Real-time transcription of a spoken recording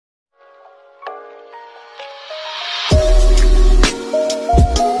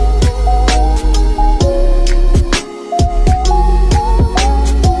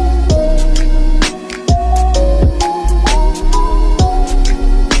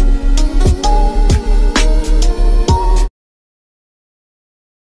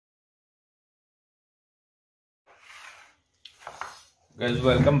Guys,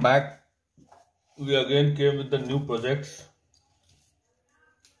 welcome back. We again came with the new projects,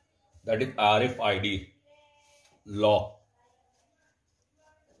 that is RFID lock.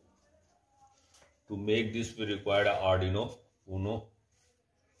 To make this we required an Arduino Uno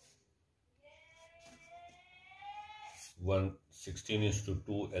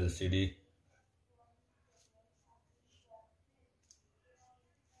 116:2 LCD,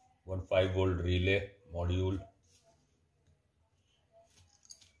 one 5-volt relay module,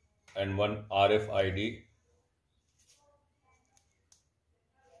 and one RFID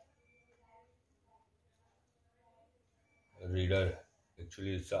reader.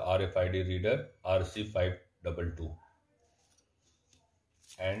 Actually, it's a RFID reader RC522,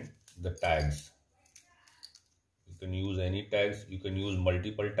 and the tags. You can use any tags. You can use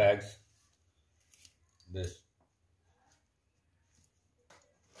multiple tags. This.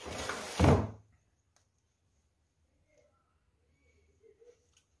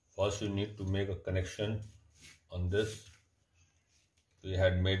 First, you need to make a connection on this. We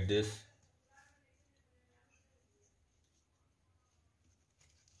had made this.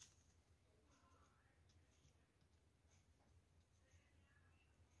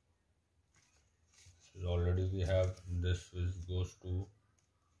 Already we have this, which goes to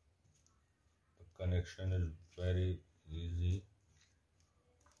the connection is very easy.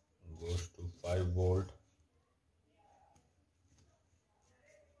 Goes to 5-volt,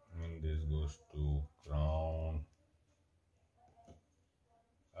 and this goes to ground.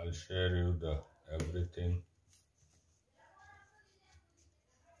 I'll share you the everything.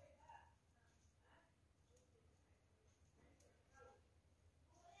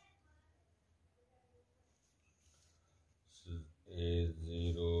 This is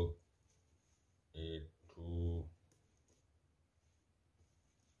A0, A2,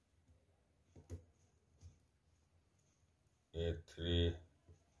 A3,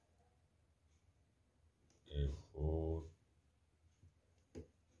 A4,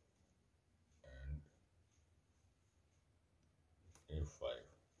 and A5.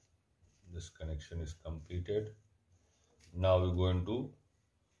 This connection is completed. Now we're going to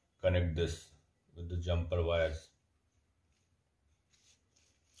connect this with the jumper wires.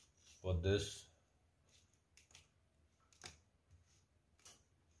 For this,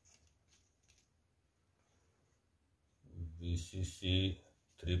 VCC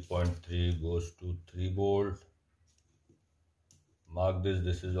 3.3 goes to 3 volt. Mark this,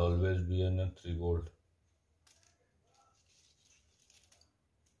 this is always be in a 3 volt.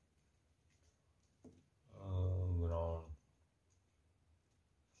 Ground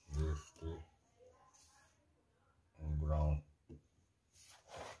goes to ground.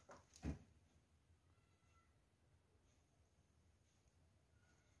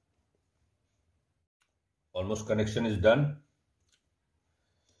 Almost connection is done.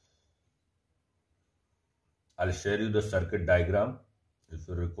 I'll share you the circuit diagram. If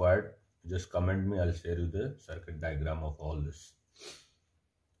you required, just comment me. I'll share you the circuit diagram of all this.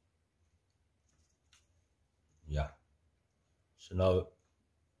 Yeah. So now,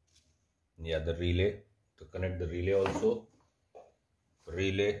 yeah, the relay, to connect the relay also.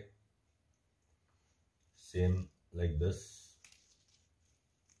 Relay, same like this.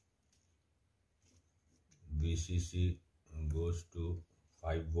 VCC goes to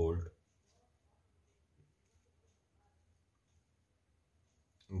 5 volt.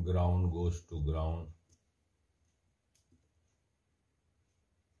 Ground goes to ground.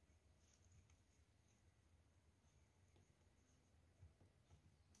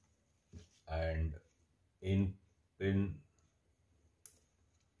 And in pin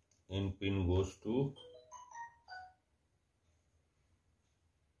goes to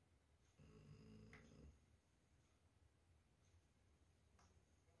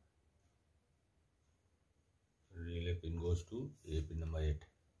relay pin goes to A pin number 8.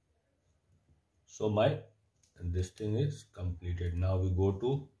 So this thing is completed. Now we go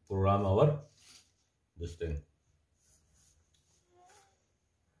to program our this thing.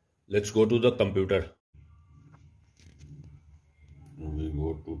 Let's go to the computer. We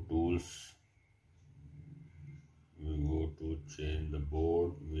go to tools. We go to change the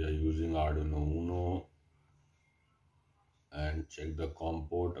board. We are using Arduino Uno. And check the COM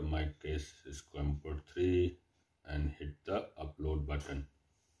port. In my case is COM port 3, and hit the upload button.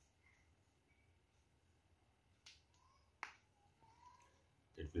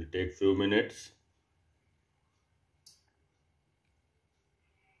 It will take few minutes.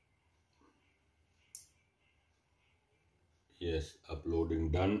 Yes,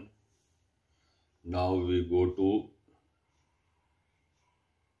 uploading done. Now we go to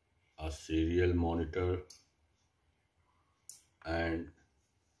a serial monitor. and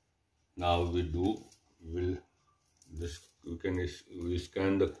now will this we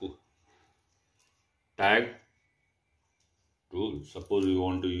scan the tag to, suppose we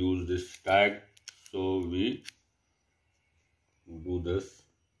want to use this tag, so we do this.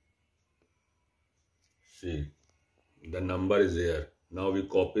 See, the number is there. Now we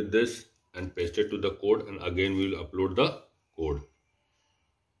copy this and paste it to the code, and again we will upload the code.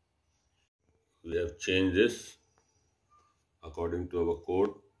 We have changed this according to our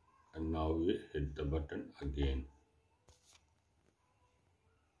code, and now we hit the button again.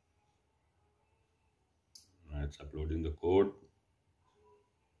 Now it's uploading the code.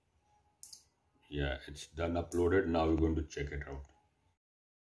 Yeah, it's done uploaded. Now we're going to check it out.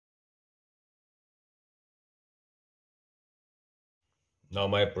 Now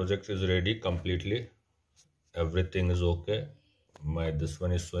my project is ready completely. Everything is okay. This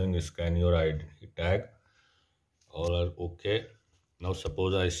one is showing scan your ID tag. All are okay. Now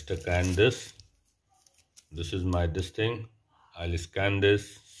suppose I scan this. This is this thing. I'll scan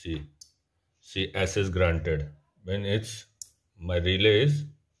this. See access granted. When it's my relay is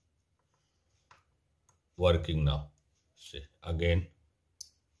working now. See again.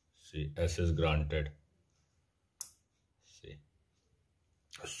 See access granted. See.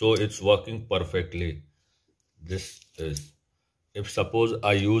 So it's working perfectly. This is, if suppose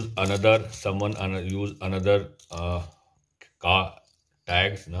I use use another car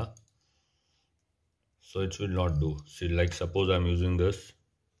tags, so it will not do. See, like suppose I'm using this.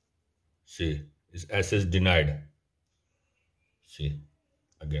 See, is access denied. See,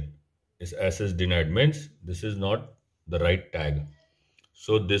 again, is access denied, means this is not the right tag.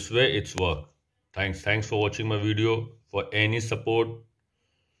 So this way it's work. Thanks for watching my video. For any support,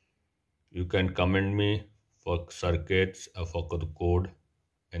 you can comment me for circuits or for the code,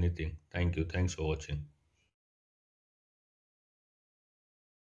 anything. Thank you. Thanks for watching.